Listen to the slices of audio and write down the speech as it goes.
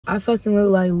I fucking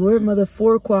look like Lord Mother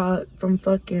Four-Quad from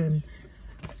fucking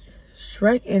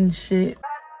Shrek and shit.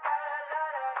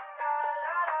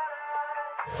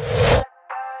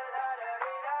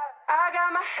 I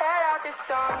got my head out this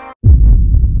song.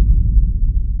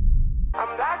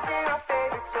 I'm blasting our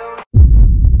favorite tune.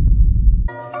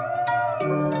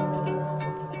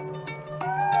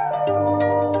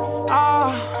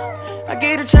 I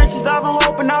get the trenches up, I'm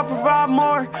hoping I'll provide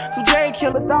more. So Jay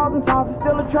kill 1,000 times and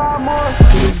still a try more.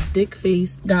 This dick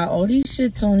face got all these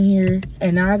shits on here,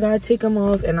 and now I gotta take them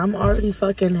off, and I'm already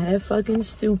fucking half fucking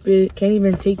stupid. Can't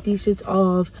even take these shits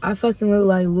off. I fucking look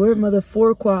like Lord Mother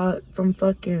Four-Quad from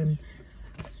fucking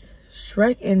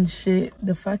Shrek and shit.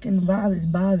 The fucking bob is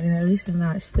bobbing. At least it's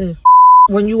not stiff.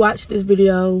 When you watch this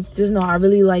video, just know I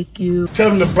really like you. Tell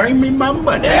them to bring me my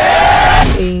money.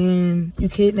 And you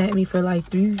kidnapped me for like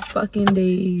 3 fucking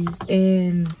days.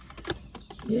 And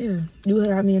yeah, you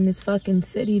had me in this fucking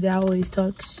city that I always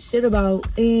talk shit about.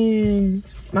 And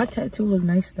my tattoo look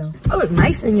nice though. I look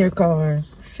nice in your car.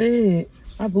 Shit.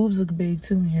 My boobs look big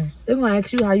too in here. They're gonna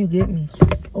ask you how you get me.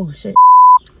 Oh shit.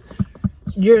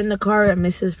 You're in the car at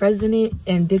Mrs. President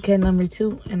and dickhead number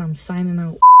 2, and I'm signing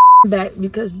out. Back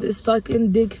because this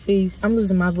fucking dick face, I'm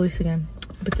losing my voice again,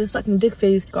 but this fucking dick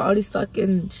face got all these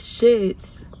fucking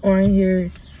shits on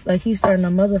here, like he's starting a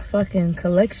motherfucking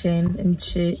collection and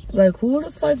shit. Like, who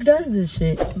the fuck does this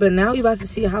shit? But now we about to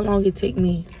see how long it take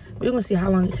me. We're gonna see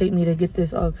how long it take me to get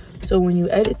this off. So when you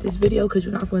edit this video, because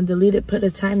you're not gonna delete it, put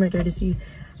a timer there to see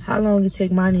how long it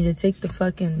take Monty to take the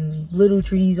fucking little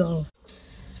trees off.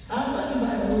 I'm fucking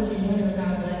buy the little trees when I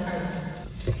got black ice.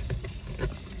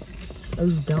 Are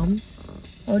you dumb?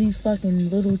 All these fucking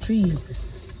little trees.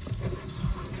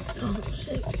 Oh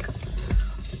shit.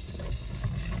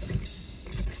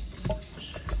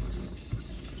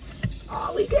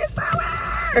 Oh, we get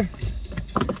somewhere!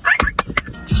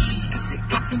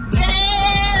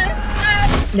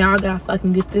 Now I gotta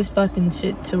fucking get this fucking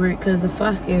shit to work because the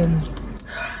fucking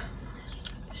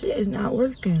shit is not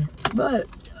working. But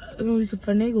we could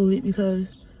finagle it because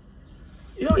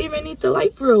you don't even need the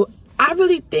light for real. I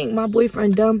really think my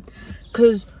boyfriend dumb,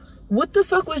 because what the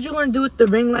fuck was you gonna do with the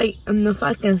ring light in the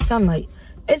fucking sunlight?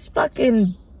 It's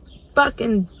fucking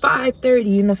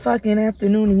 5:30 in the fucking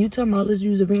afternoon, and you talking about let's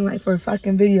use a ring light for a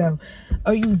fucking video.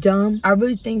 Are you dumb? I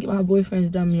really think my boyfriend's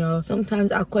dumb, y'all.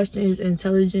 Sometimes I question his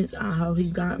intelligence on how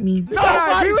he got me. No,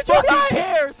 I agree with you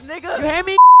guys, nigga. You hear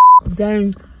me?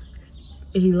 Then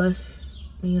he left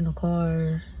me in the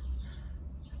car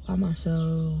by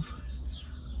myself,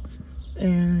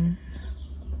 and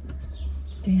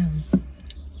damn.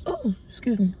 Oh,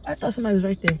 excuse me. I thought somebody was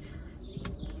right there.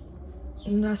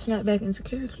 And I snapped back into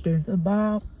character. The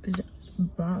Bob is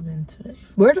bobbing today.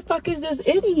 Where the fuck is this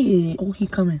idiot? Oh, he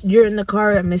coming. You're in the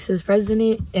car at Mrs.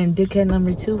 President and dickhead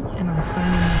number 2, and I'm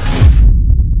signing out.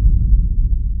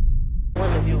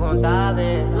 If you gon' dive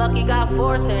in, lucky got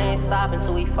force and ain't stopping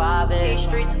till we 5 in. These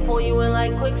streets will pull you in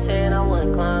like quicksand, I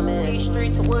wouldn't climb in. These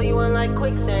streets will pull you in like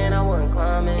quicksand, I wouldn't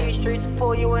climb in. These streets will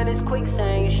pull you in as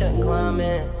quicksand, you shouldn't climb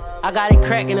in. I got it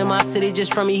cracking in my city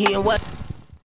just from me hitting what?